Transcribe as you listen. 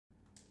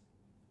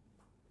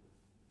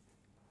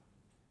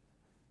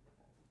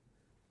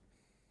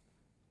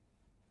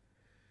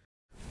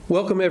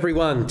Welcome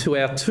everyone to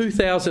our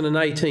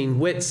 2018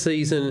 wet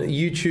season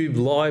YouTube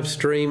live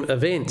stream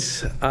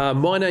event.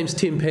 My name's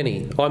Tim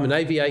Penny. I'm an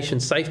aviation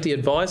safety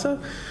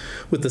advisor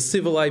with the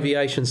Civil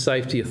Aviation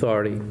Safety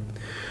Authority.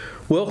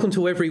 Welcome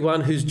to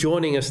everyone who's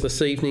joining us this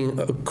evening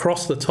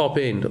across the top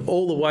end,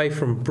 all the way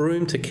from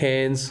Broome to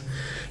Cairns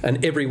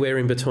and everywhere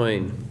in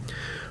between.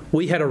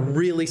 We had a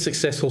really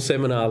successful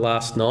seminar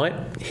last night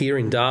here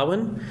in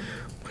Darwin,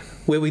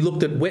 where we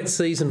looked at wet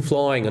season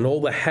flying and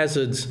all the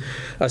hazards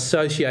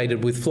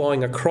associated with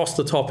flying across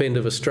the top end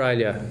of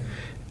Australia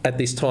at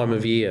this time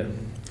of year.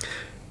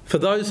 For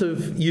those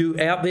of you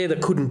out there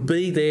that couldn't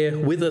be there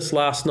with us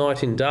last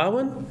night in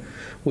Darwin,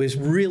 we're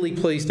really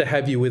pleased to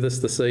have you with us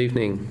this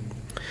evening.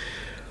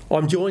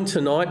 I'm joined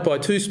tonight by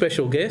two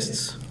special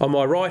guests. On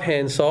my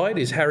right-hand side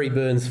is Harry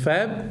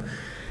Burns-Fab.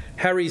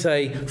 Harry's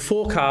a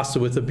forecaster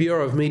with the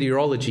Bureau of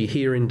Meteorology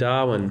here in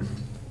Darwin.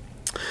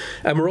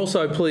 And we're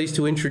also pleased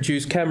to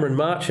introduce Cameron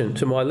Marchant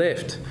to my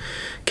left.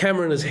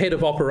 Cameron is Head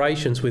of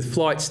Operations with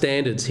Flight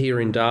Standards here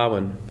in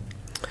Darwin.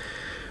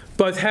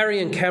 Both Harry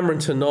and Cameron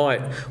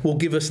tonight will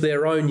give us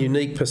their own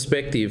unique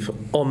perspective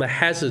on the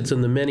hazards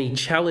and the many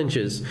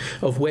challenges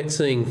of wet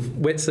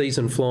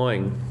season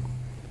flying.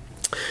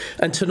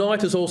 And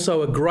tonight is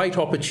also a great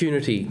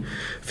opportunity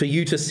for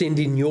you to send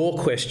in your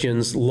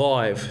questions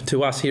live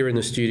to us here in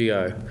the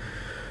studio.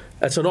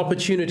 It's an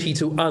opportunity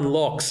to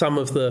unlock some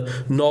of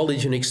the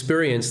knowledge and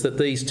experience that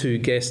these two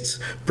guests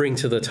bring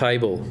to the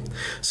table.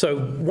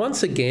 So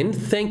once again,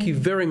 thank you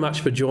very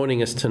much for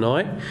joining us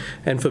tonight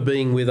and for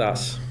being with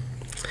us.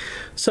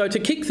 So to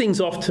kick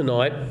things off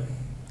tonight,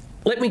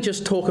 let me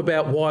just talk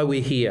about why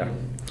we're here.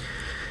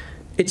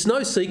 It's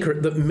no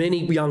secret that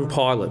many young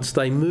pilots,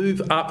 they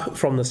move up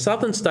from the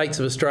southern states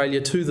of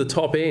Australia to the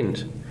top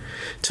end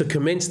to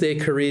commence their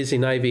careers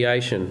in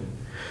aviation.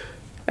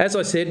 As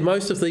I said,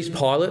 most of these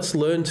pilots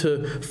learn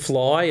to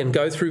fly and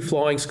go through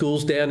flying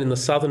schools down in the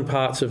southern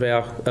parts of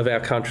our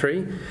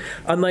country,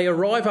 and they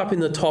arrive up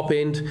in the top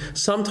end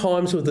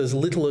sometimes with as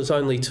little as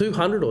only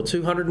 200 or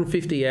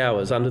 250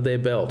 hours under their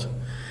belt.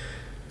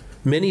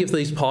 Many of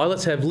these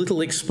pilots have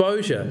little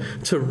exposure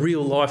to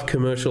real-life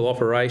commercial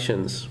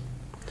operations.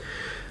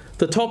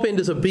 The top end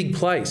is a big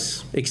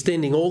place,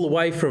 extending all the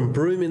way from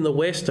Broome in the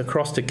west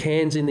across to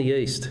Cairns in the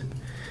east.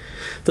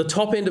 The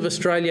top end of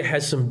Australia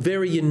has some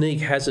very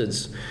unique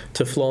hazards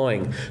to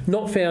flying,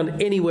 not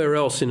found anywhere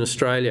else in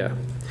Australia,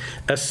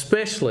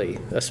 especially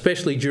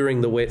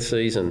during the wet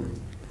season.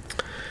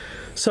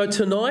 So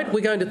tonight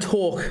we're going to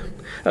talk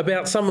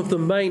about some of the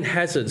main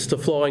hazards to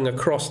flying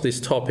across this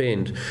top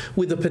end,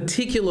 with a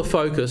particular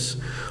focus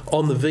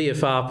on the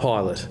VFR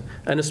pilot,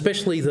 and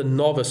especially the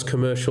novice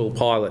commercial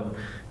pilot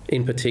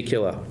in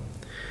particular.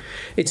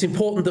 It's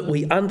important that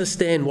we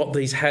understand what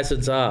these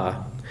hazards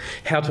are,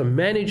 how to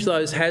manage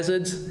those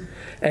hazards,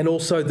 and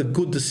also the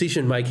good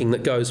decision making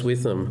that goes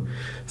with them.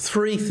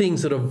 Three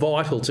things that are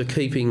vital to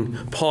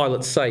keeping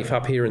pilots safe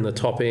up here in the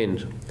top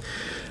end.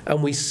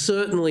 And we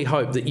certainly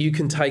hope that you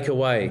can take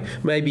away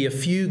maybe a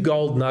few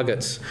gold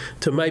nuggets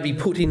to maybe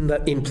put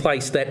in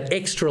place that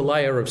extra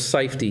layer of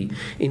safety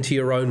into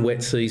your own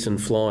wet season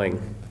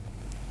flying.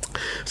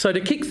 So to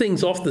kick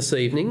things off this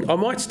evening, I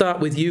might start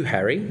with you,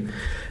 Harry.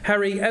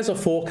 Harry, as a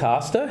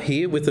forecaster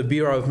here with the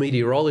Bureau of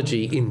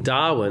Meteorology in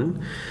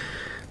Darwin,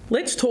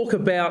 let's talk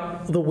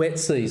about the wet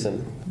season.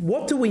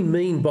 What do we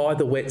mean by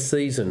the wet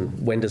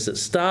season? When does it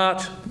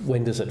start?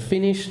 When does it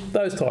finish?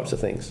 Those types of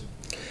things.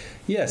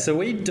 Yeah, so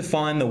we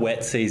define the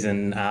wet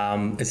season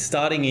as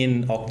starting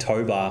in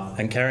October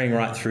and carrying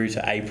right through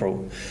to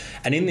April.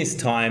 And in this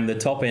time, the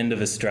top end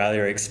of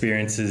Australia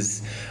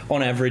experiences,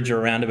 on average,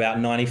 around about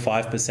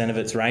 95% of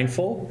its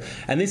rainfall.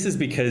 And this is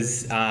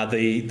because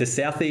the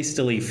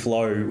southeasterly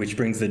flow, which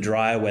brings the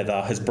drier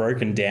weather, has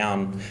broken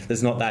down.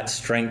 There's not that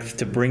strength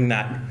to bring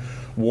that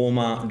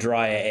warmer,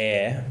 drier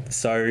air.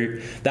 So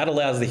that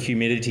allows the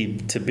humidity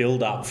to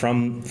build up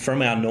from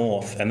our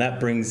north, and that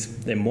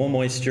brings more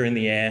moisture in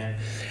the air.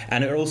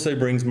 And it also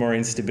brings more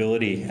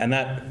instability, and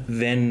that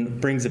then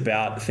brings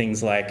about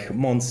things like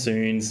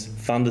monsoons,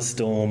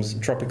 thunderstorms,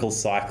 tropical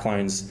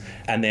cyclones,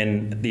 and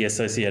then the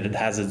associated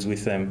hazards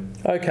with them.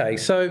 Okay,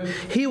 so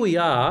here we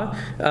are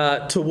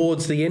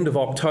towards the end of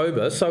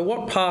October. So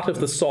what part of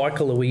the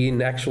cycle are we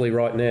in actually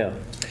right now?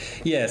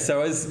 Yeah,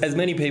 so as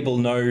many people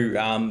know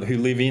who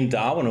live in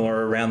Darwin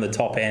or around the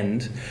top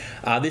end,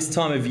 this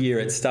time of year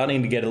it's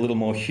starting to get a little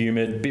more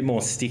humid, a bit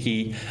more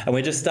sticky, and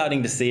we're just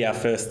starting to see our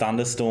first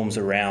thunderstorms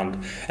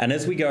around. And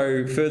as we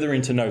go further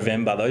into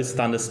November, those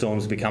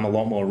thunderstorms become a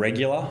lot more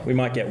regular. We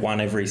might get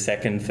one every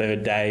second,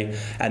 third day,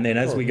 and then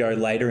as we go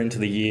later into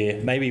the year,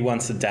 maybe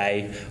once a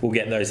day, we'll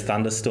get those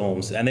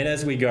thunderstorms. And then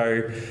as we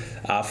go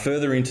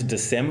further into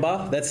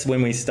December, that's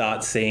when we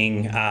start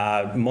seeing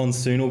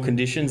monsoonal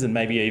conditions and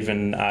maybe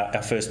even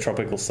our first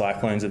tropical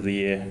cyclones of the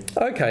year.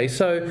 Okay,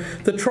 so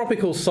the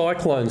tropical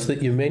cyclones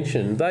that you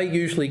mentioned, they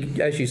usually,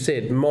 as you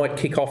said, might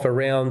kick off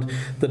around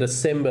the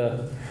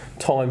December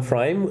time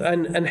frame,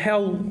 and how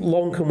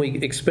long can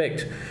we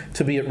expect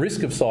to be at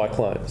risk of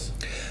cyclones?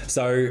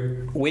 So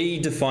we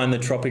define the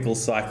tropical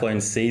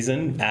cyclone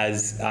season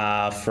as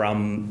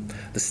from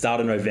the start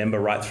of November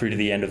right through to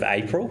the end of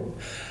April.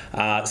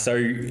 So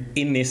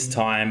in this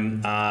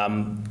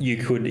time, you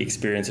could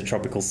experience a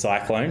tropical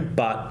cyclone,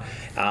 but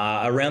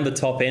around the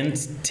top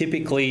end,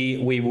 typically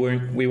we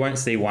won't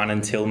see one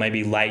until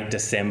maybe late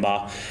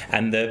December,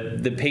 and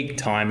the peak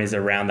time is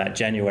around that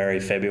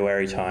January,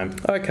 February time.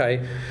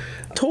 Okay.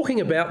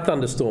 Talking about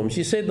thunderstorms,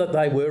 you said that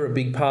they were a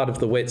big part of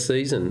the wet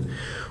season.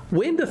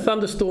 When do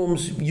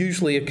thunderstorms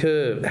usually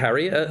occur,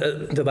 Harry?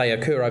 Do they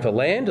occur over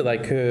land? Do they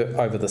occur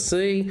over the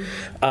sea?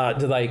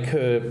 Do they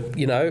occur,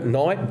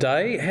 night,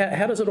 day?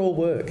 How does it all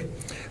work?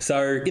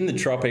 So in the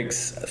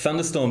tropics,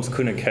 thunderstorms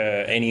can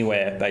occur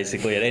anywhere,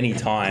 basically, at any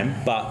time,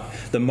 but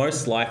the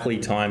most likely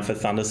time for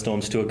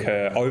thunderstorms to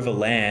occur over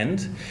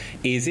land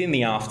is in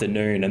the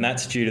afternoon, and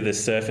that's due to the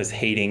surface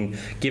heating,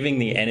 giving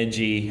the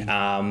energy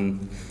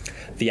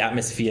the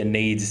atmosphere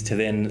needs to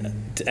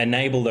then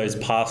enable those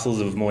parcels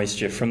of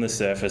moisture from the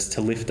surface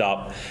to lift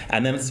up,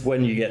 and then it's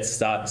when you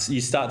start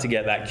to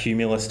get that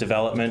cumulus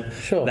development.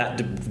 Sure.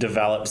 That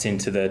develops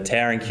into the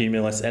towering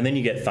cumulus, and then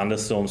you get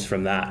thunderstorms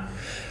from that.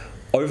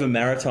 Over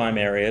maritime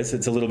areas,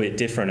 it's a little bit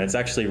different. It's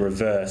actually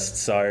reversed.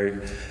 So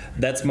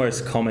that's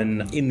most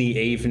common in the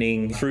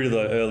evening through to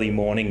the early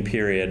morning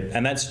period,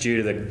 and that's due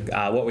to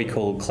the what we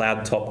call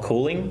cloud top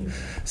cooling.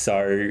 So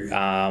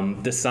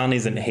the sun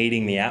isn't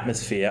heating the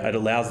atmosphere; it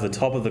allows the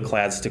top of the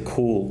clouds to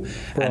cool,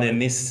 right. And then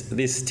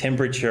this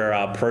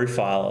temperature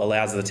profile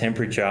allows the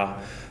temperature,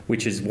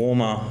 which is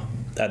warmer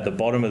at the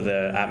bottom of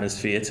the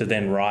atmosphere, to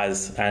then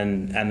rise,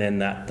 and then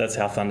that's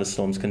how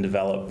thunderstorms can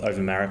develop over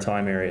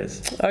maritime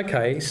areas.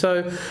 Okay,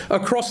 so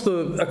across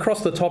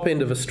the top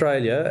end of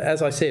Australia,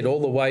 as I said, all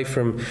the way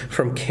from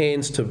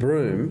Cairns to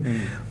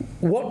Broome,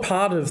 what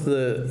part of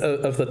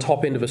the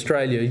top end of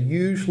Australia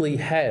usually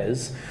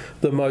has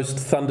the most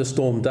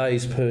thunderstorm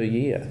days per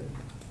year?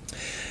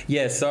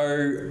 Yeah,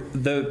 so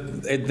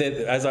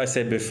as I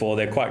said before,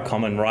 they're quite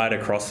common right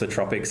across the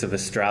tropics of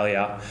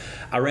Australia.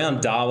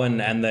 Around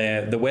Darwin and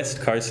the west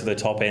coast of the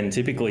top end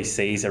typically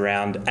sees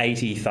around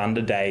 80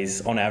 thunder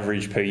days on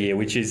average per year,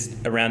 which is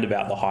around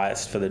about the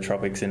highest for the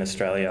tropics in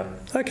Australia.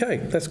 Okay,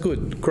 that's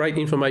good. Great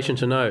information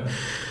to know.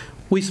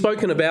 We've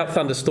spoken about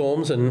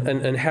thunderstorms,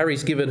 and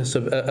Harry's given us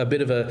a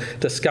bit of a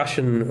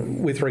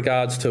discussion with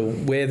regards to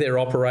where they're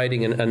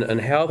operating and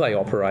how they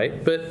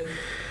operate. But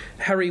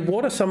Harry,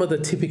 what are some of the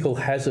typical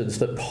hazards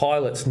that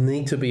pilots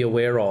need to be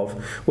aware of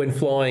when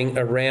flying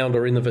around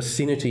or in the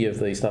vicinity of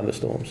these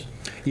thunderstorms?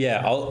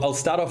 Yeah, I'll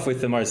start off with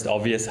the most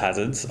obvious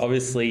hazards.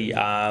 Obviously,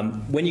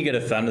 when you get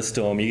a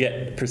thunderstorm, you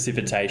get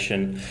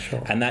precipitation,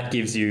 sure. And that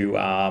gives you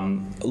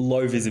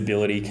low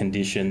visibility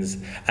conditions,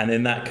 and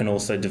then that can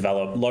also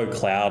develop low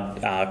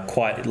cloud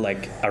quite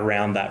like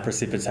around that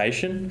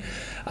precipitation.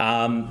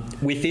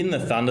 Within the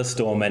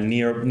thunderstorm and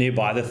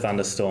nearby the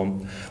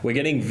thunderstorm, we're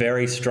getting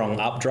very strong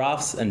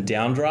updrafts and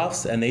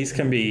downdrafts, and these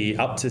can be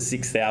up to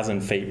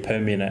 6,000 feet per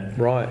minute.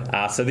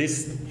 Right. So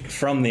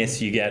from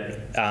this you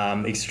get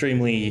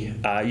extremely,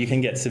 you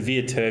can get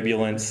severe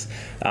turbulence,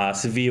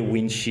 severe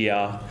wind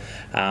shear.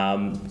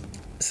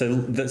 So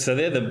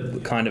they're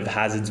the kind of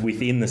hazards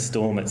within the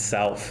storm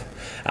itself.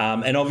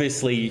 And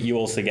obviously you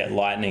also get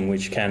lightning,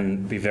 which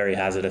can be very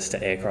hazardous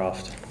to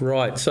aircraft.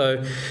 Right,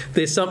 so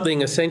there's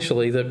something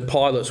essentially that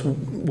pilots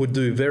would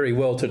do very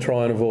well to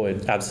try and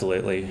avoid.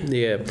 Absolutely.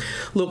 Yeah.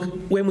 Look,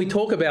 when we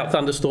talk about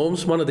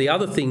thunderstorms, one of the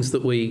other things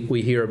that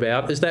we hear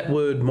about is that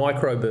word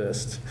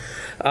microburst.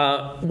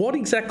 What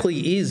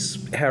exactly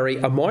is, Harry,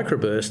 a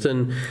microburst,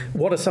 and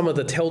what are some of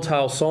the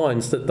telltale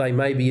signs that they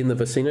may be in the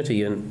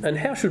vicinity, and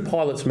how should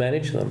pilots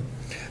manage them?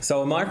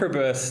 So a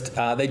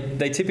microburst,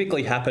 they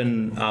typically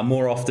happen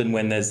more often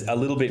when there's a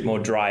little bit more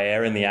dry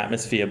air in the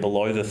atmosphere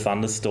below the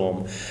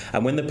thunderstorm.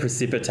 And when the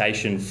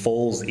precipitation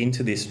falls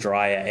into this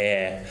drier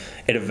air,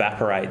 it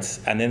evaporates.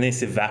 And then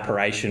this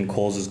evaporation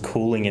causes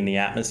cooling in the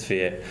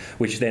atmosphere,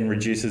 which then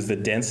reduces the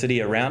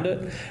density around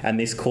it. And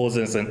this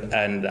causes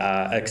an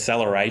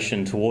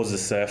acceleration towards the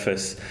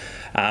surface.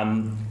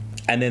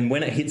 And then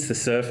when it hits the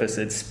surface,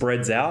 it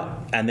spreads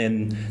out, and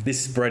then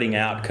this spreading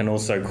out can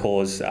also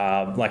cause,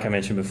 like I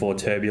mentioned before,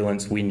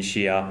 turbulence, wind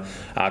shear,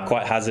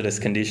 quite hazardous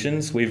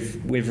conditions.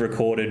 We've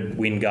recorded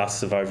wind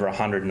gusts of over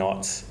 100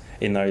 knots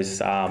in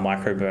those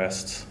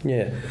microbursts.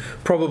 Yeah,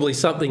 probably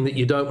something that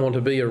you don't want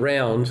to be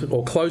around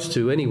or close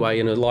to anyway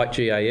in a light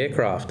GA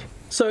aircraft.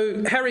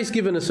 So Harry's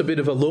given us a bit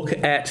of a look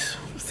at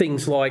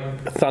things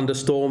like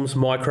thunderstorms,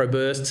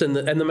 microbursts, and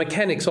the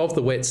mechanics of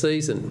the wet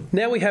season.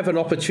 Now we have an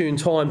opportune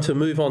time to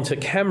move on to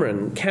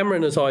Cameron.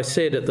 Cameron, as I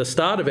said at the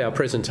start of our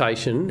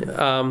presentation,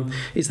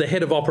 is the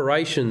head of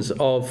operations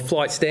of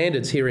Flight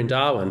Standards here in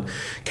Darwin.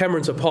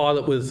 Cameron's a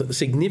pilot with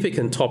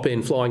significant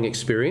top-end flying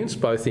experience,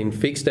 both in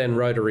fixed and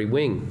rotary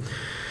wing.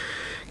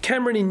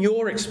 Cameron, in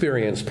your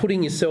experience,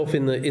 putting yourself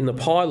in the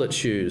pilot's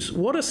shoes,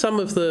 what are some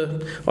of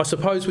the, I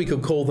suppose we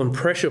could call them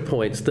pressure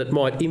points that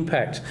might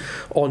impact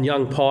on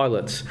young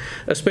pilots,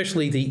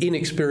 especially the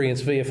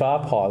inexperienced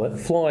VFR pilot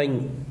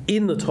flying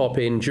in the top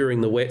end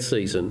during the wet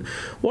season?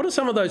 What are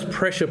some of those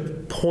pressure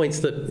points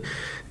that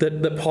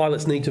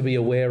pilots need to be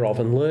aware of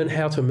and learn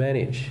how to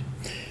manage?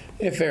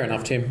 Yeah, fair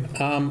enough, Tim.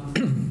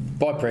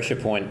 By pressure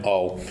point,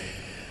 I'll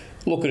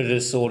look at it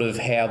as sort of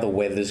how the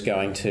weather's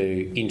going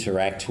to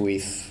interact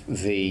with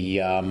the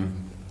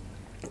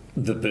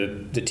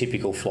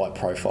typical flight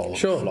profile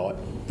of the flight.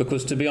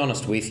 Because to be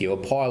honest with you, a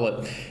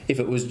pilot, if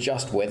it was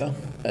just weather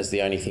as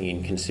the only thing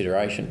in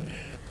consideration,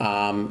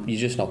 you're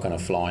just not going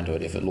to fly into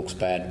it if it looks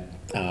bad.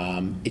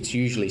 It's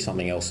usually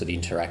something else that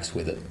interacts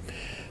with it.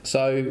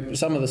 So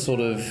some of the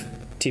sort of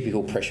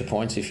typical pressure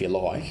points, if you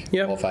like,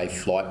 of a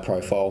flight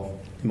profile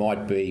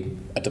might be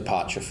a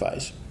departure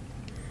phase.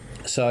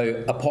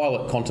 So a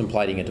pilot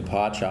contemplating a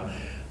departure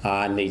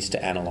needs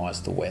to analyse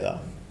the weather.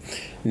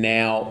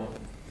 Now,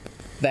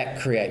 that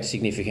creates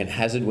significant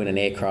hazard when an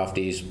aircraft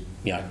is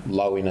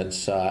low in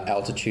its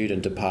altitude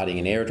and departing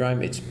an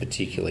aerodrome. It's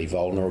particularly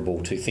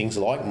vulnerable to things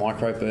like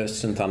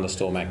microbursts and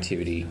thunderstorm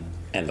activity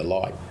and the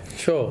like.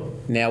 Sure.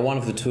 Now, one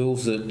of the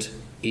tools that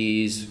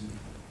is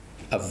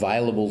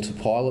available to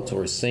pilots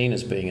or is seen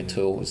as being a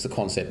tool is the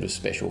concept of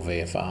special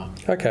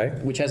VFR. Okay.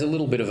 Which has a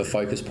little bit of a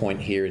focus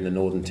point here in the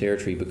Northern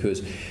Territory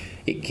because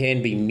it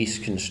can be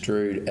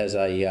misconstrued as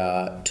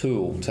a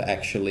tool to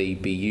actually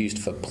be used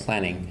for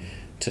planning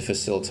to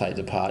facilitate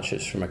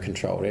departures from a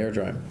controlled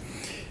aerodrome.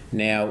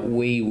 Now,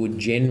 we would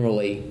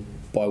generally,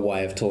 by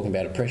way of talking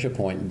about a pressure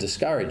point,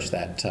 discourage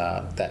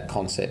that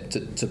concept.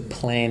 To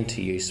plan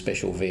to use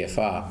special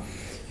VFR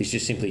is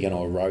just simply going to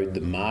erode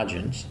the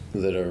margins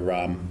that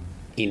are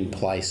in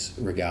place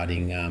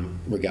regarding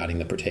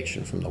the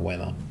protection from the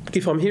weather.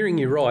 If I'm hearing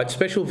you right,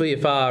 special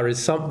VFR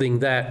is something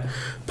that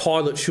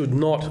pilots should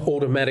not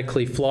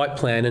automatically flight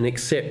plan and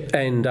expect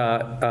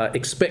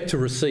to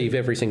receive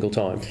every single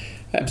time.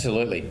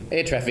 Absolutely.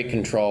 Air traffic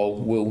control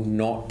will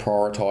not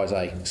prioritise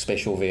a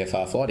special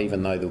VFR flight,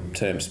 even though the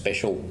term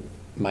special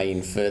may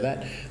infer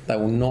that. They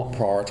will not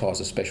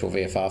prioritise a special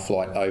VFR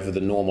flight over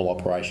the normal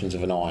operations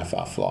of an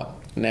IFR flight.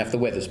 Now, if the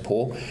weather's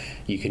poor,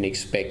 you can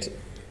expect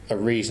a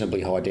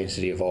reasonably high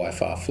density of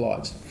IFR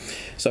flights.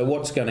 So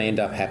what's going to end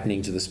up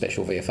happening to the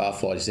special VFR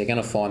flight is they're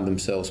going to find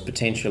themselves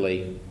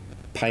potentially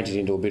painted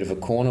into a bit of a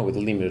corner with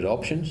limited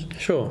options.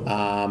 Sure.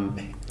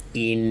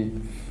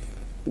 In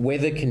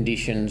weather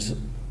conditions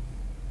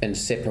and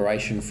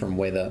separation from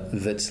weather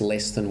that's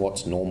less than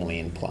what's normally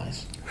in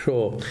place.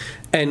 Sure.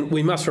 And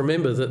we must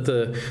remember that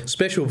the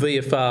special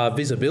VFR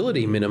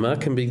visibility minima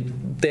can be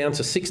down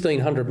to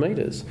 1,600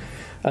 metres.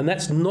 And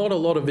that's not a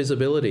lot of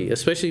visibility,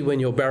 especially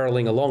when you're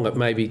barrelling along at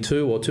maybe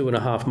 2 or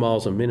 2.5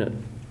 miles a minute.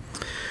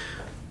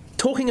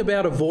 Talking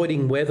about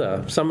avoiding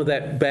weather, some of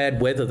that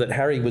bad weather that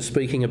Harry was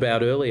speaking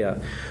about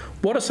earlier,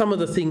 what are some of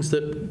the things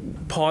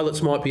that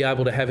pilots might be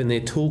able to have in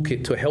their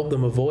toolkit to help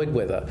them avoid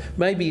weather?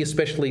 Maybe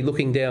especially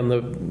looking down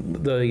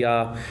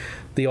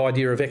the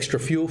idea of extra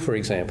fuel, for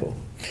example.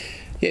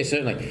 Yeah,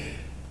 certainly.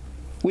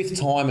 With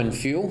time and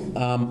fuel,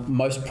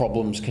 most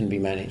problems can be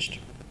managed.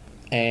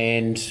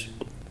 And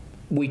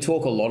we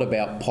talk a lot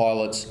about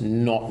pilots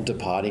not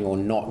departing or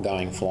not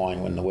going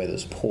flying when the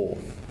weather's poor.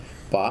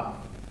 But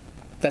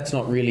that's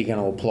not really going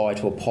to apply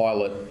to a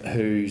pilot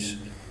who's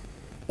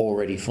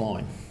already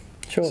flying.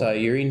 Sure. So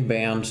you're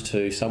inbound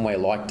to somewhere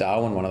like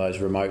Darwin, one of those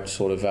remote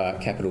sort of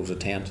capitals of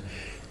towns,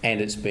 and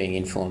it's being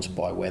influenced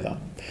by weather.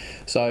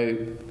 So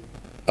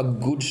a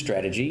good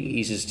strategy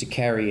is to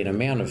carry an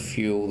amount of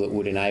fuel that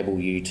would enable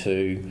you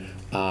to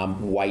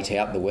wait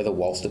out the weather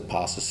whilst it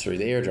passes through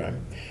the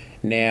aerodrome.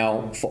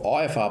 Now, for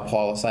IFR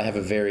pilots, they have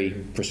a very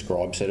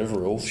prescribed set of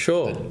rules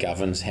that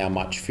governs how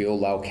much fuel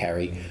they'll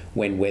carry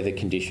when weather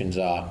conditions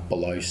are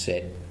below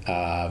set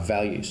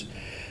values.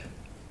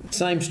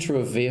 Same's true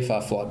of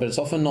VFR flight, but it's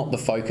often not the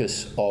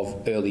focus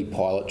of early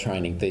pilot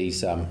training,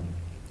 these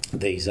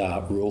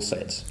rule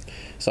sets.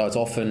 So it's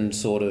often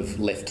sort of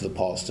left to the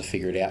pilots to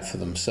figure it out for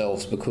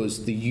themselves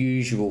because the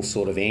usual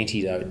sort of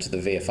antidote to the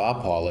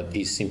VFR pilot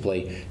is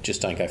simply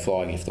just don't go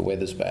flying if the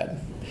weather's bad.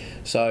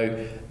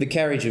 So the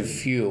carriage of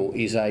fuel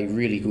is a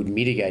really good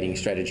mitigating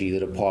strategy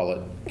that a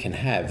pilot can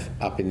have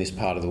up in this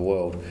part of the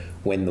world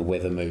when the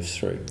weather moves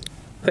through.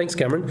 Thanks,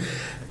 Cameron.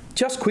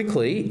 Just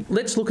quickly,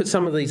 let's look at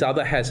some of these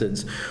other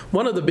hazards.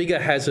 One of the bigger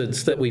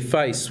hazards that we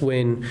face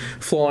when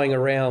flying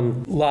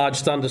around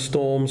large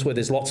thunderstorms where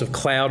there's lots of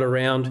cloud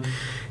around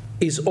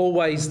is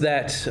always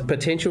that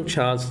potential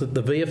chance that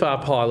the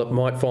VFR pilot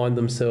might find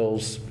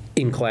themselves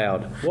in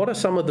cloud. What are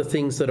some of the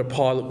things that a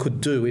pilot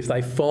could do if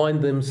they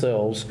find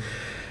themselves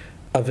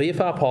a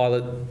VFR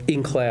pilot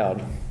in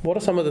cloud? What are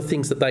some of the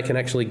things that they can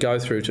actually go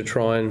through to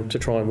try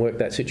and work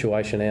that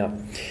situation out?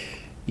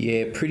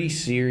 Yeah, pretty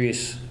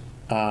serious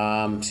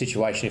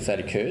situation if that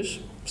occurs.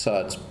 So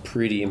it's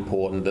pretty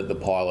important that the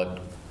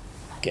pilot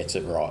gets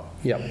it right.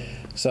 Yep.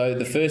 So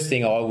the first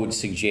thing I would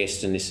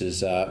suggest, and this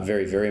is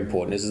very, very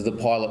important, is that the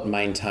pilot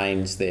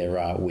maintains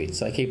their wits.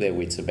 They keep their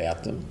wits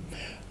about them.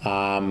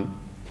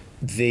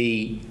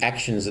 the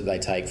actions that they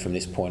take from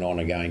this point on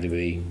are going to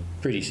be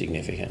pretty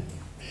significant.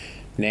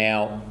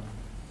 Now,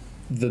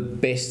 the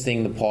best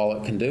thing the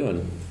pilot can do,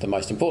 and the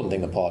most important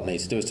thing the pilot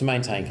needs to do, is to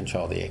maintain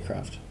control of the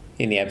aircraft.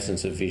 In the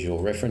absence of visual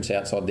reference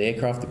outside the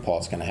aircraft, the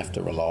pilot's going to have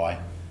to rely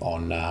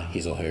on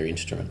his or her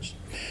instruments.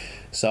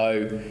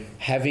 So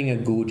having a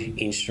good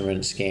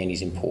instrument scan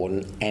is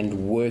important,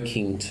 and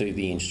working to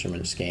the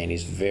instrument scan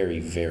is very,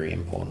 very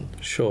important.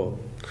 Sure.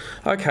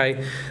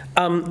 Okay.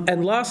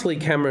 And lastly,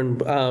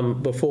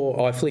 Cameron,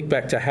 before I flick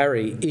back to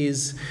Harry,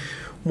 is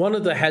one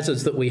of the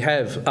hazards that we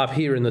have up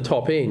here in the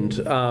top end,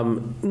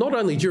 not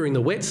only during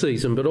the wet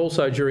season but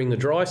also during the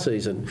dry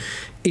season,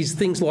 is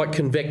things like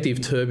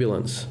convective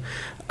turbulence.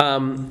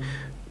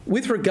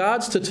 With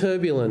regards to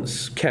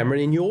turbulence, Cameron,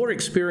 in your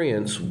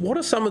experience, what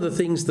are some of the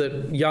things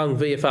that young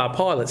VFR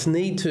pilots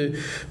need to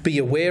be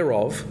aware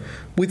of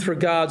with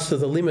regards to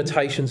the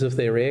limitations of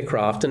their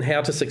aircraft and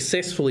how to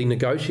successfully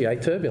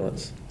negotiate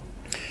turbulence?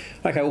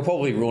 Okay, well,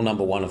 probably rule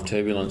number one of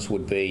turbulence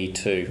would be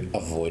to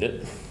avoid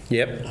it.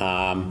 Yep.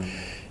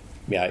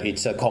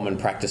 It's a common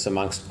practice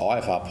amongst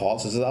IFR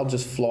pilots is that they'll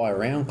just fly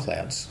around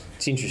clouds.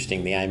 It's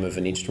interesting, the aim of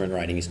an instrument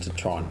rating is to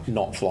try and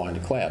not fly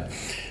into cloud.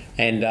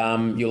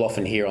 And you'll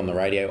often hear on the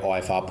radio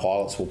IFR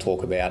pilots will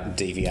talk about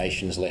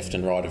deviations left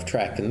and right of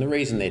track, and the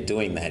reason they're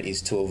doing that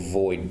is to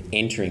avoid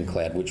entering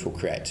cloud, which will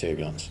create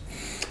turbulence.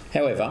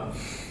 However,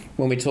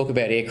 when we talk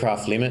about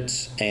aircraft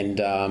limits and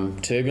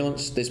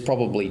turbulence, there's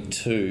probably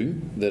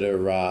two that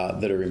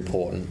are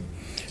important.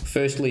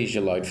 Firstly is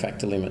your load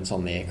factor limits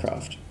on the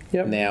aircraft.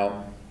 Yep.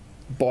 Now,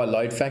 by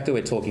load factor,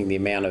 we're talking the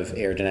amount of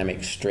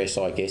aerodynamic stress,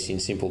 I guess, in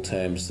simple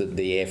terms, that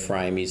the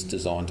airframe is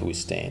designed to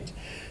withstand.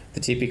 The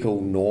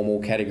typical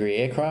normal category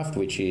aircraft,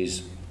 which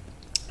is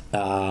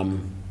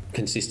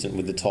consistent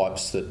with the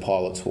types that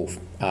pilots will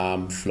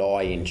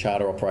fly in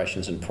charter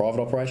operations and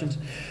private operations,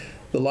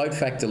 the load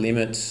factor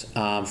limits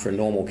for a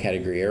normal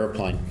category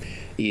aeroplane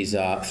is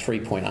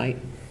 3.8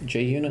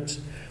 G units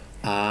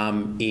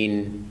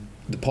in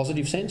the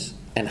positive sense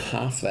and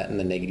half that in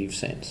the negative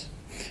sense.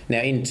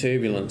 Now, in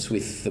turbulence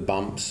with the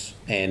bumps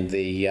and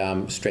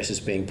the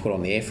stresses being put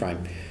on the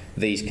airframe,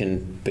 these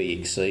can be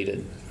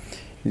exceeded.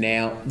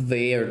 Now,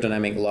 the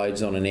aerodynamic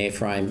loads on an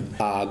airframe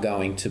are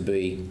going to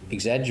be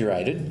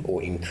exaggerated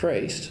or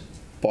increased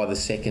by the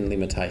second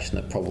limitation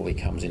that probably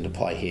comes into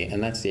play here,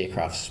 and that's the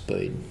aircraft's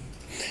speed.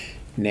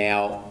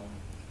 Now,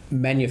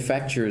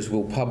 manufacturers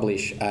will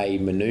publish a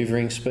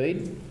manoeuvring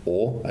speed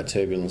or a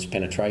turbulence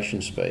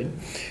penetration speed,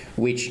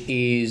 which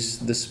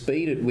is the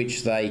speed at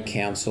which they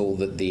counsel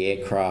that the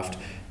aircraft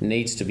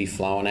needs to be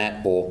flown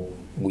at or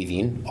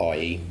within,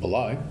 i.e.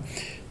 below,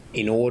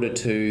 in order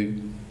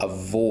to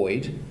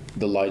avoid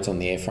the loads on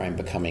the airframe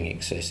becoming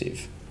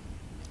excessive.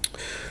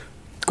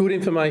 Good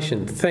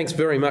information. Thanks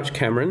very much,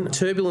 Cameron.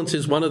 Turbulence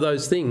is one of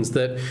those things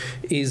that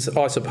is,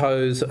 I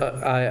suppose,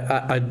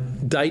 a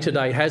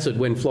day-to-day hazard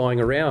when flying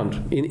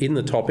around in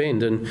the top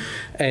end,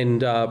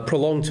 and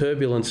prolonged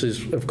turbulence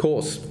is, of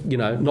course,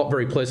 not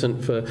very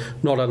pleasant for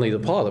not only the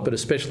pilot but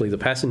especially the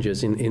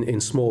passengers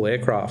in small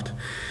aircraft.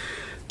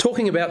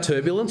 Talking about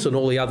turbulence and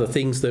all the other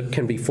things that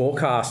can be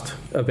forecast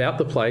about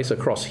the place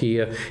across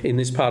here in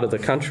this part of the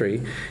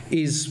country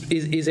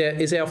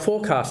is our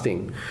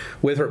forecasting,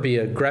 whether it be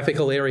a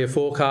graphical area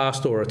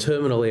forecast or a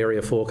terminal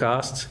area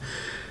forecast.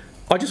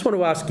 I just want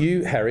to ask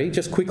you, Harry,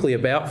 just quickly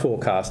about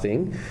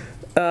forecasting.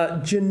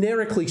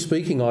 Generically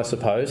speaking, I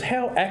suppose,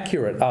 how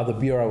accurate are the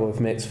Bureau of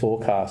Met's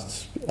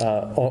forecasts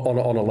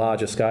on a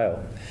larger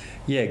scale?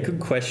 Yeah, good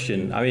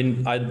question. I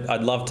mean,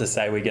 I'd love to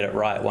say we get it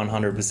right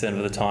 100%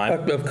 of the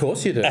time. Of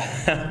course you do.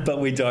 But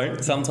we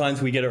don't.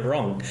 Sometimes we get it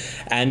wrong.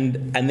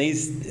 And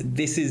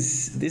this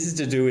is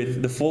to do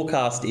with the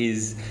forecast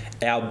is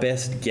our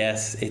best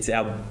guess. It's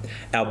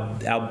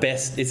our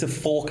best, it's a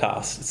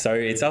forecast. So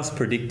it's us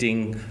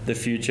predicting the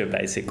future,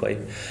 basically.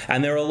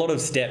 And there are a lot of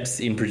steps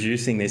in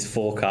producing this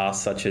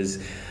forecast, such as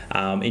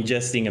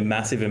ingesting a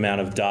massive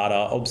amount of data,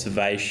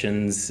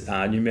 observations,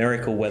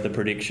 numerical weather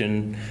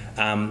prediction,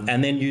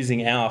 and then using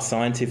our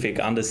scientific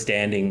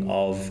understanding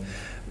of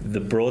the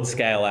broad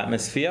scale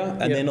atmosphere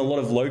and then a lot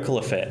of local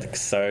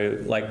effects. So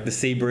like the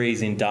sea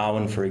breeze in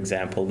Darwin, for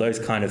example, those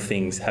kind of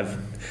things have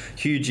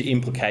huge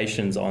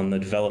implications on the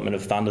development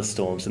of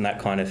thunderstorms and that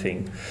kind of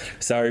thing.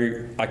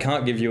 So I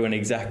can't give you an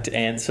exact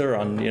answer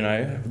on,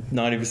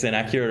 90%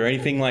 accurate or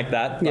anything like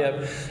that.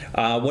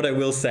 But what I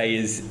will say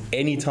is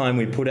anytime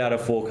we put out a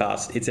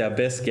forecast, it's our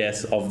best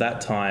guess of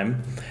that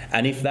time.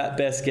 And if that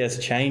best guess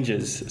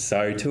changes,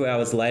 so 2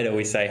 hours later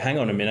we say, hang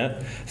on a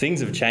minute, things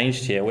have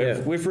changed here.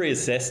 We've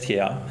reassessed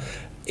here.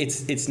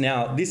 It's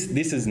now this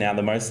is now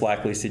the most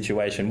likely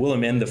situation. We'll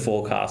amend the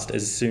forecast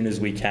as soon as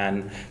we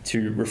can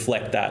to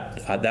reflect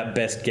that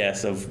best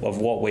guess of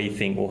what we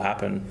think will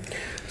happen.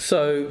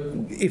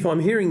 So, if I'm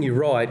hearing you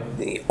right,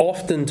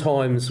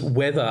 oftentimes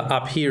weather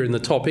up here in the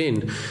top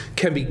end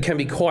can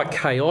be quite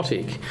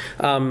chaotic.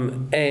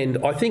 And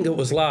I think it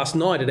was last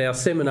night at our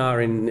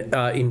seminar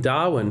in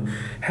Darwin,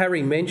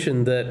 Harry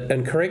mentioned that,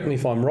 and correct me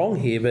if I'm wrong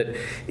here, but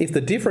if the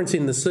difference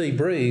in the sea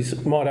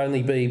breeze might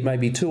only be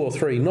maybe 2 or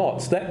 3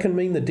 knots, that can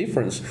mean seen the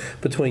difference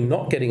between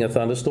not getting a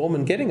thunderstorm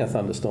and getting a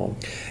thunderstorm?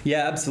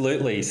 Yeah,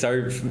 absolutely.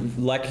 So,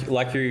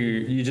 like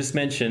you just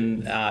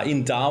mentioned,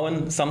 in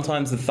Darwin,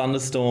 sometimes the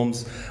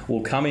thunderstorms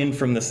will come in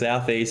from the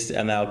southeast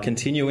and they'll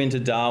continue into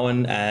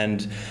Darwin,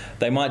 and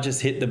they might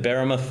just hit the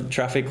Berrima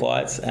traffic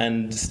lights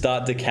and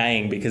start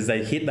decaying because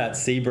they hit that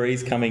sea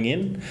breeze coming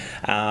in,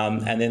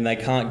 and then they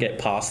can't get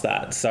past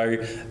that. So,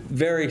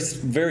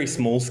 very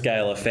small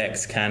scale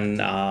effects can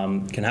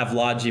have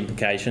large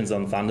implications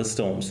on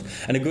thunderstorms.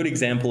 And a good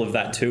example of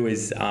that too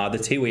is the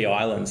Tiwi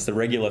Islands. The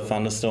regular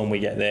thunderstorm we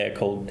get there,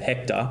 called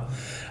Hector,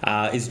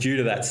 is due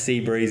to that sea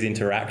breeze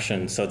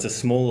interaction. So it's a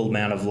small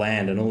amount of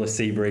land and all the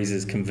sea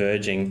breezes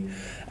converging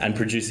and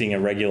producing a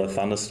regular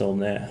thunderstorm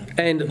there.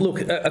 And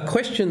look, a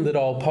question that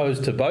I'll pose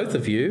to both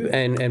of you,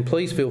 and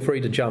please feel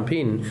free to jump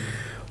in.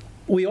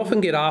 We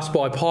often get asked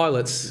by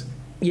pilots,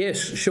 yes,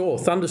 sure,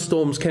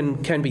 thunderstorms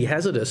can be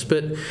hazardous,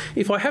 but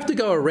if I have to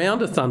go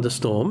around a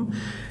thunderstorm,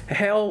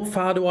 how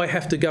far do I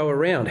have to go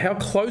around? How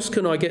close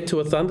can I get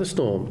to a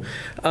thunderstorm?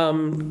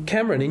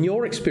 Cameron, in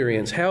your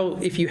experience,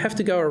 if you have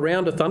to go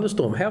around a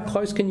thunderstorm, how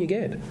close can you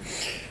get?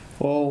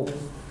 Well,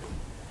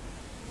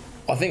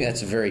 I think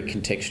that's a very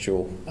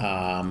contextual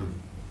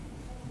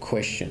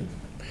question.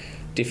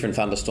 Different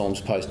thunderstorms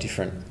pose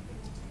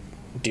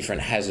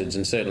different hazards,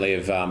 and certainly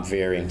of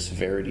varying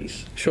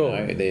severities. Sure.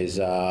 You know, there's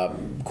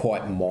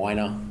quite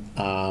minor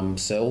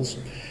cells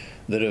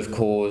that have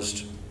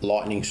caused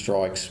lightning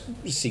strikes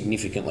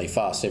significantly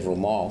far, several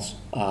miles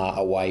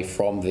away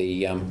from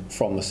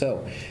the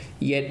cell.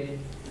 Yet,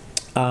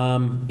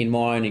 in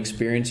my own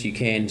experience, you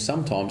can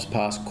sometimes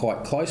pass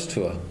quite close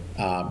to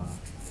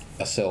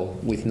a cell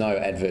with no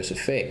adverse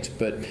effect,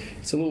 but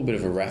it's a little bit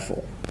of a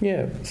raffle.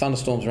 Yeah.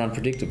 Thunderstorms are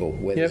unpredictable.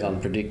 Weather's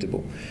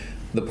unpredictable.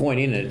 The point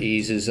in it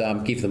is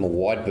give them a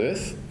wide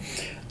berth.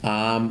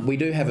 We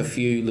do have a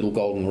few little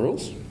golden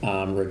rules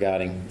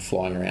regarding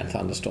flying around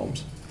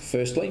thunderstorms.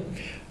 Firstly,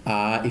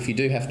 if you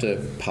do have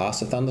to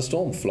pass a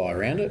thunderstorm, fly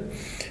around it,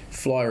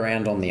 fly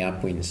around on the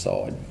upwind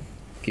side.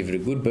 Give it a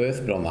good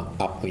berth, but on the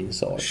upwind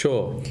side.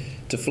 Sure.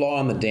 To fly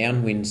on the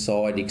downwind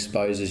side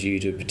exposes you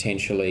to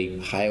potentially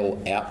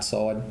hail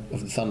outside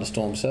of the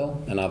thunderstorm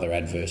cell and other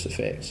adverse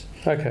effects.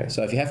 Okay.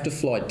 So if you have to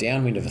fly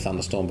downwind of a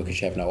thunderstorm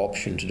because you have no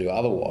option to do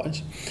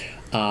otherwise,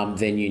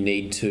 then you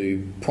need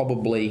to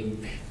probably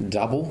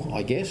double,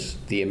 I guess,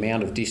 the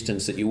amount of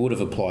distance that you would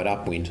have applied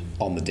upwind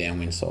on the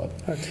downwind side.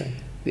 Okay.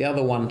 The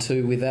other one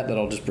too with that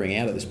I'll just bring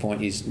out at this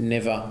point is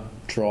never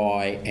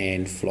try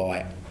and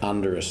fly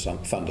under a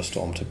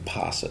thunderstorm to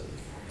pass it.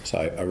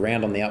 So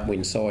around on the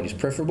upwind side is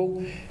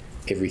preferable.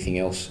 Everything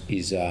else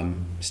is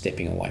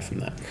stepping away from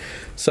that.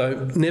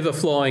 So never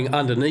flying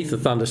underneath a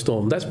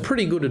thunderstorm. That's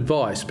pretty good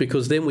advice,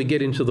 because then we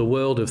get into the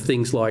world of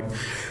things like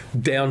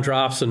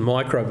downdrafts and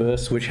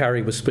microbursts, which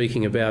Harry was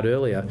speaking about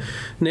earlier.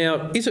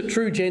 Now, is it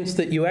true, gents,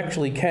 that you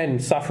actually can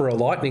suffer a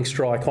lightning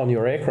strike on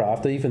your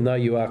aircraft even though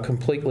you are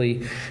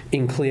completely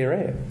in clear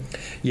air?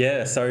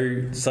 Yeah,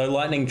 so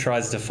lightning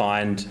tries to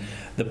find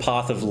the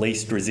path of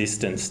least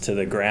resistance to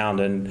the ground,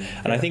 and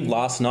I think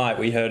last night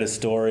we heard a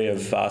story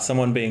of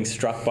someone being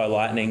struck by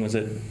lightning. Was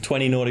it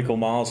 20 nautical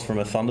miles from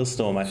a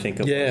thunderstorm, I think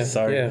it was.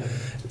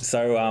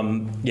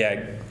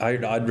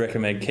 I'd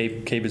recommend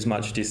keep as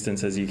much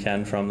distance as you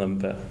can from them.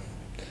 But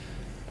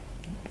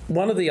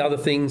one of the other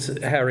things,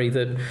 Harry,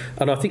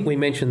 and I think we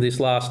mentioned this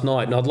last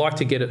night, and I'd like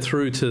to get it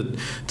through to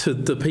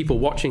the people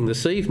watching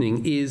this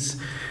evening,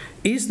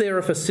 is there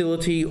a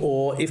facility,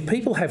 or if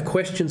people have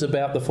questions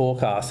about the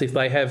forecast, if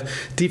they have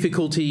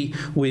difficulty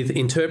with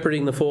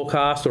interpreting the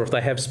forecast, or if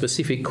they have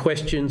specific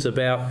questions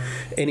about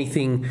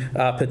anything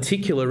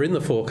particular in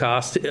the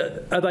forecast,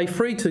 are they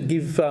free to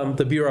give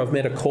the Bureau of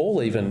Met a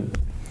call even?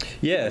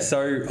 Yeah,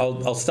 so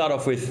I'll start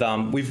off with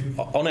on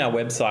our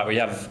website we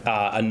have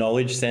a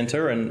knowledge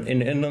centre, and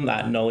in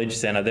that knowledge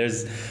centre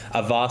there's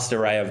a vast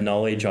array of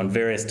knowledge on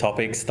various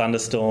topics: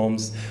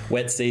 thunderstorms,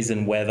 wet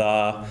season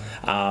weather.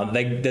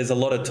 There's a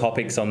lot of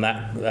topics on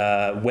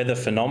that weather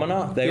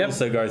phenomena. They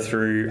also go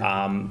through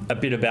a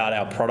bit about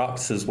our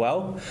products as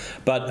well.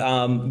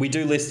 But we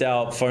do list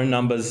our phone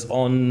numbers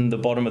on the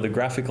bottom of the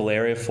graphical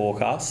area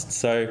forecast.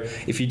 So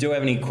if you do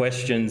have any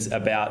questions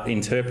about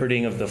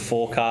interpreting of the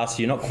forecast,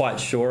 you're not quite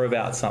sure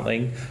about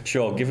something,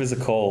 sure, give us a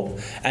call.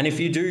 And if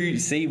you do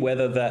see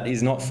weather that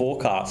is not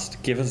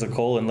forecast, give us a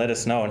call and let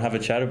us know and have a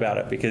chat about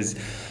it, because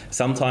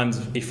sometimes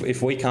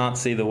if we can't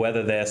see the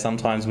weather there,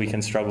 sometimes we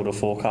can struggle to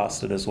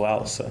forecast it as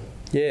well. So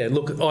yeah,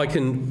 look, I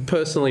can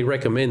personally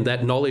recommend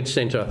that Knowledge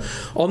Centre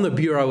on the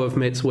Bureau of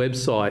Met's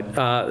website.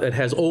 It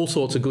has all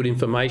sorts of good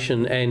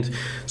information and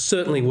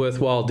certainly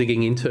worthwhile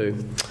digging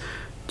into.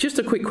 Just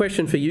a quick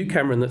question for you,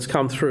 Cameron, that's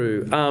come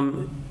through.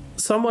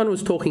 Someone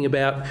was talking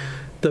about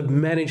the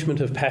management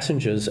of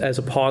passengers as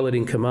a pilot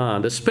in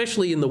command,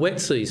 especially in the wet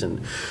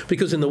season.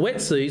 Because in the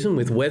wet season,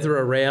 with weather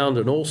around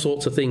and all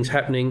sorts of things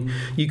happening,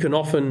 you can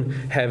often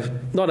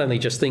have not only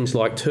just things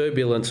like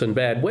turbulence and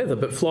bad weather,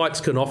 but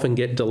flights can often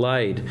get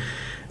delayed.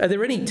 Are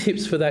there any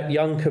tips for that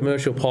young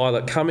commercial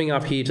pilot coming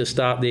up here to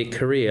start their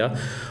career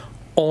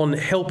on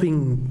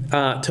helping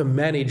to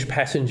manage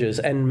passengers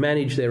and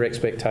manage their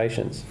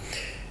expectations?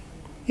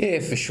 Yeah,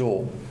 for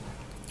sure.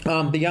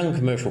 The young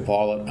commercial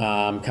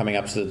pilot coming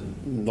up to the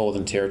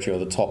Northern Territory or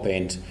the top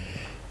end,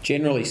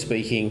 generally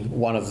speaking,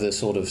 one of the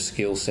sort of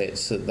skill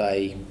sets that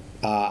they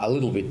are a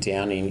little bit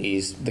down in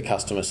is the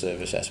customer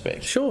service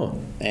aspect. Sure.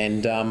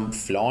 And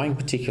flying,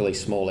 particularly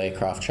small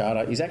aircraft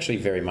charter, is actually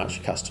very much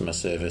a customer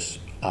service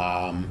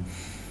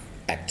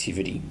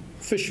activity.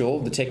 For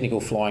sure, the technical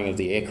flying of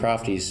the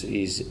aircraft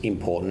is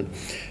important,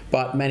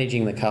 but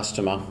managing the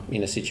customer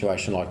in a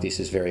situation like this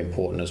is very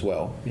important as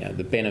well. You know,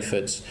 the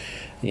benefits,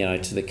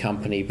 to the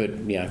company, but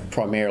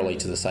primarily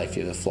to the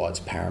safety of the flight's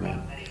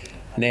paramount.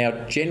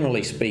 Now,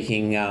 generally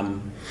speaking,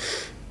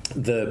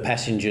 the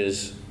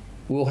passengers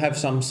will have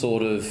some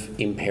sort of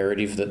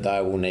imperative that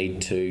they will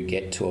need to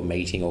get to a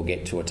meeting or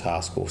get to a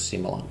task or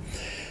similar.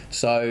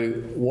 So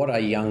what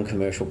a young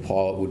commercial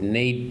pilot would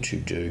need to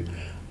do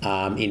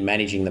in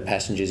managing the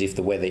passengers if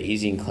the weather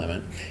is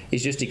inclement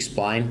is just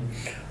explain.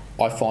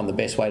 I find the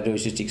best way to do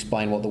is just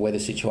explain what the weather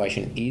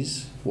situation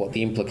is, what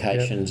the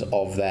implications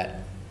of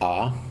that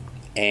are,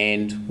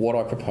 and what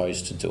I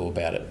propose to do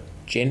about it.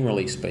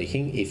 Generally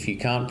speaking, if you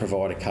can't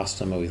provide a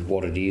customer with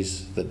what it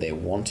is that they're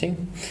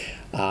wanting,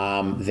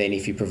 then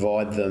if you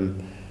provide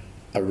them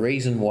a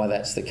reason why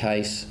that's the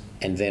case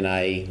and then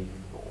a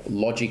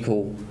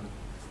logical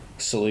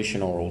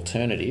solution or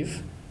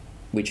alternative,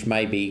 which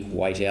may be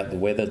wait out the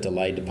weather,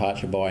 delay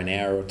departure by an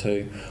hour or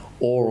two,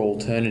 or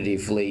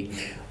alternatively,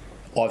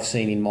 I've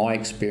seen in my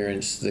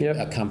experience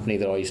that a company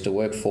that I used to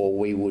work for,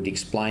 we would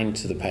explain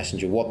to the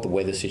passenger what the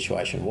weather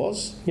situation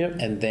was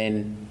and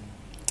then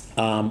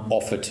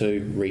offer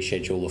to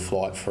reschedule the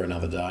flight for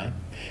another day.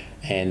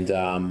 And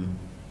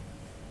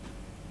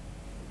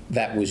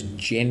that was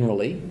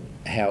generally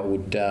how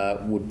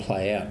it would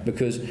play out,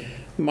 because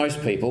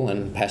most people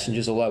and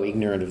passengers, although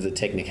ignorant of the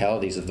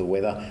technicalities of the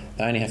weather,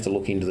 they only have to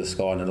look into the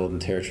sky in the Northern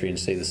Territory and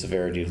see the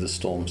severity of the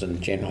storms,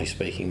 and generally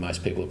speaking,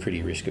 most people are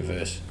pretty risk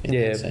averse in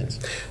that sense.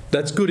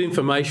 That's good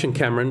information,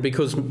 Cameron,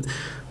 because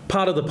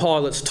part of the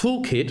pilot's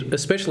toolkit,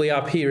 especially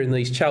up here in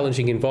these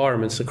challenging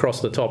environments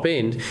across the top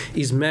end,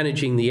 is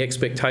managing the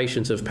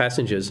expectations of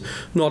passengers.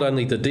 Not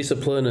only the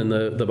discipline and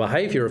the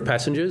behaviour of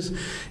passengers,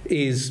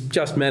 is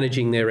just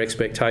managing their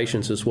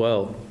expectations as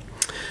well.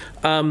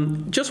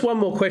 Just one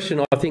more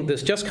question I think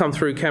that's just come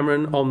through,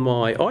 Cameron, on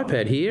my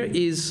iPad here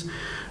is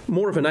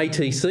more of an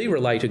ATC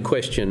related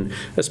question,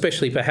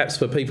 especially perhaps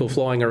for people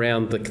flying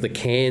around the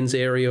Cairns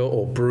area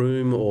or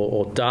Broome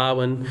or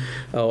Darwin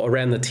or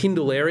around the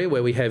Tyndall area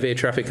where we have air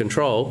traffic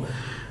control.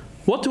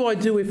 What do I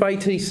do if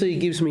ATC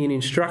gives me an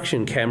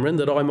instruction, Cameron,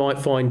 that I might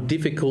find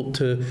difficult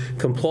to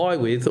comply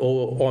with,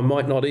 or I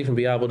might not even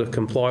be able to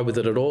comply with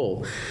it at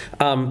all?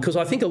 Because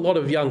I think a lot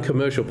of young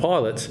commercial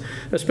pilots,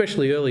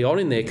 especially early on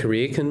in their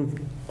career,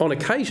 can on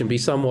occasion be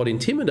somewhat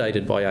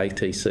intimidated by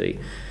ATC.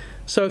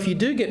 So if you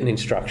do get an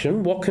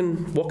instruction, what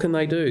can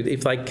they do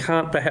if they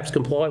can't perhaps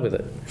comply with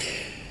it?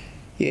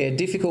 Yeah,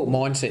 difficult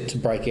mindset to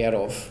break out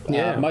of.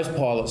 Most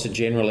pilots are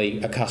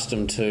generally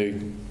accustomed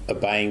to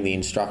obeying the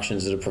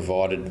instructions that are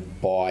provided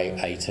by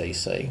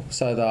ATC.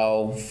 So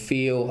they'll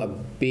feel a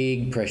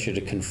big pressure to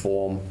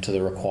conform to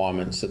the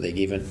requirements that they're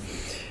given.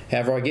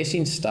 However, I guess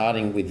in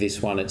starting with this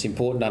one, it's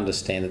important to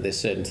understand that there's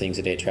certain things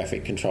that air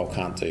traffic control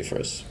can't do for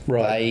us.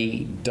 Right.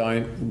 They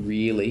don't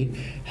really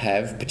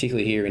have,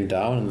 particularly here in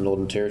Darwin and the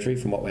Northern Territory,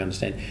 from what we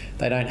understand,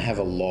 they don't have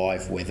a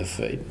live weather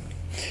feed.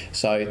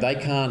 So they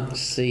can't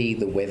see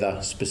the weather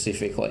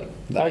specifically.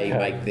 They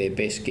make their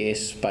best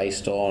guess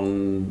based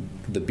on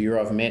the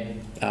Bureau of Met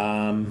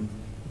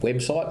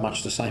website,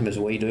 much the same as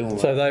we do.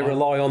 So they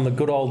rely on the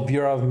good old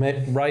Bureau of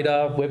Met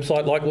radar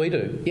website like we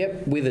do?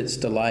 Yep, with its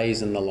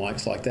delays and the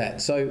likes like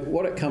that. So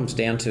what it comes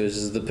down to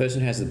is the person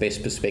who has the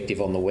best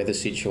perspective on the weather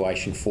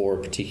situation for a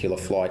particular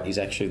flight is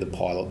actually the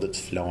pilot that's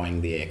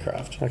flying the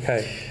aircraft.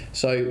 Okay.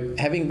 So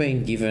having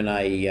been given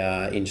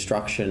a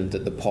instruction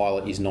that the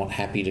pilot is not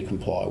happy to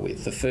comply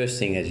with, the first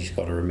thing that he's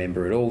got to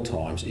remember at all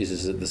times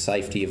is that the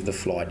safety of the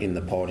flight in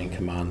the piloting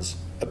command's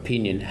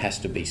opinion has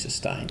to be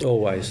sustained.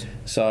 Always.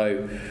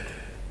 So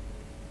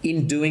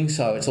in doing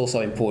so, it's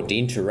also important to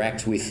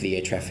interact with the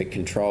air traffic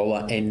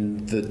controller,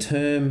 and the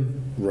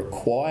term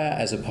require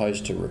as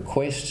opposed to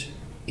request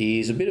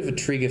is a bit of a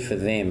trigger for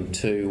them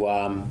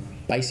to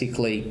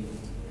basically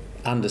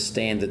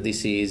understand that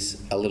this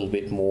is a little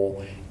bit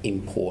more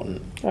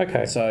important.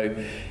 Okay. So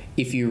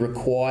if you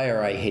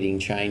require a heading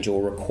change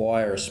or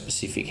require a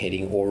specific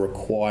heading or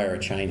require a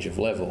change of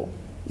level,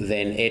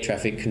 then air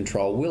traffic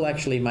control will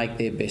actually make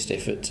their best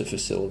effort to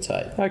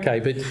facilitate.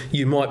 Okay, but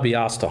you might be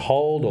asked to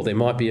hold or there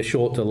might be a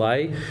short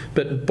delay,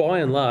 but by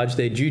and large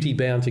they're duty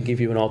bound to give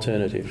you an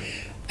alternative.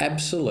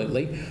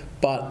 Absolutely,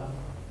 but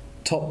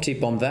top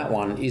tip on that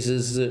one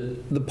is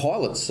that the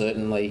pilot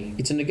certainly,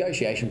 it's a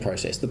negotiation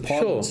process. The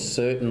pilot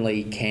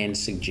certainly can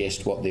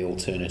suggest what the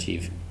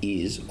alternative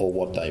is or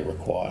what they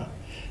require.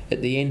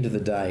 At the end of the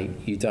day,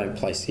 you don't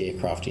place the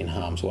aircraft in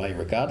harm's way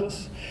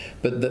regardless,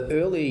 but the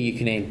earlier you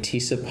can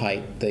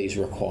anticipate these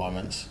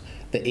requirements,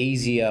 the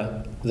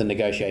easier the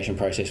negotiation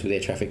process with air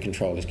traffic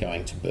control is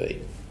going to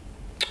be.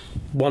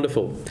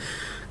 Wonderful.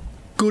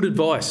 Good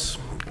advice.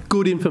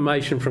 Good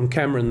information from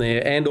Cameron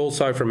there, and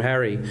also from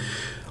Harry.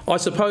 I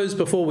suppose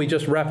before we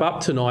just wrap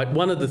up tonight,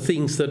 one of the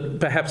things that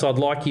perhaps I'd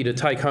like you to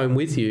take home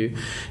with you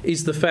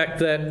is the fact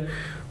that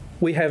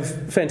we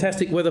have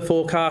fantastic weather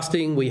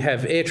forecasting, we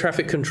have air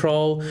traffic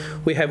control,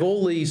 we have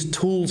all these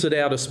tools at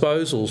our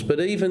disposals, but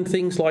even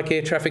things like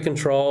air traffic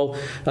control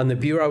and the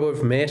Bureau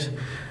of Met,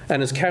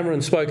 and as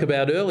Cameron spoke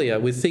about earlier,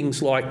 with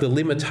things like the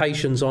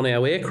limitations on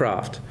our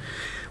aircraft,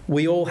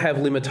 we all have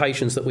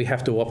limitations that we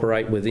have to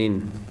operate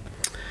within.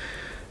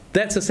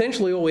 That's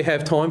essentially all we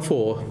have time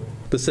for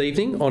this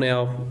evening on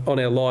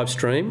our live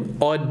stream.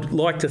 I'd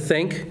like to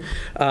thank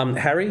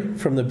Harry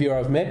from the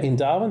Bureau of Met in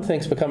Darwin.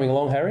 Thanks for coming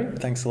along, Harry.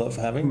 Thanks a lot for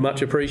having me.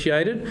 Much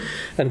appreciated.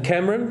 And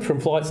Cameron from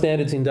Flight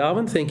Standards in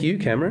Darwin. Thank you,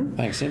 Cameron.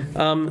 Thanks,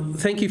 Tim.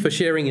 Thank you for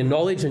sharing your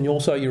knowledge and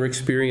also your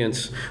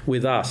experience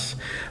with us.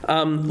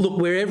 Look,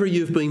 wherever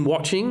you've been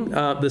watching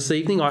this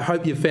evening, I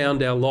hope you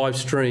found our live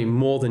stream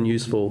more than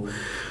useful.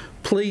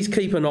 Please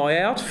keep an eye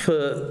out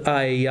for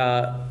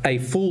a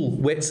full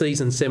wet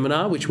season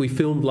seminar, which we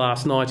filmed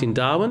last night in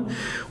Darwin.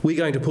 We're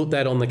going to put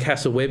that on the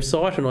CASA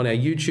website and on our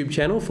YouTube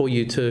channel for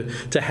you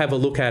to have a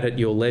look at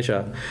your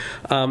leisure.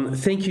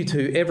 Thank you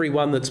to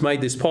everyone that's made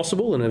this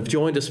possible and have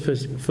joined us for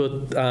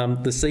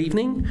this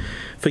evening,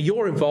 for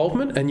your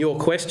involvement and your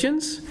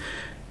questions.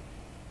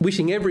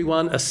 Wishing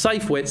everyone a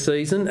safe wet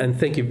season, and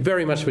thank you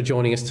very much for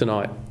joining us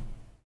tonight.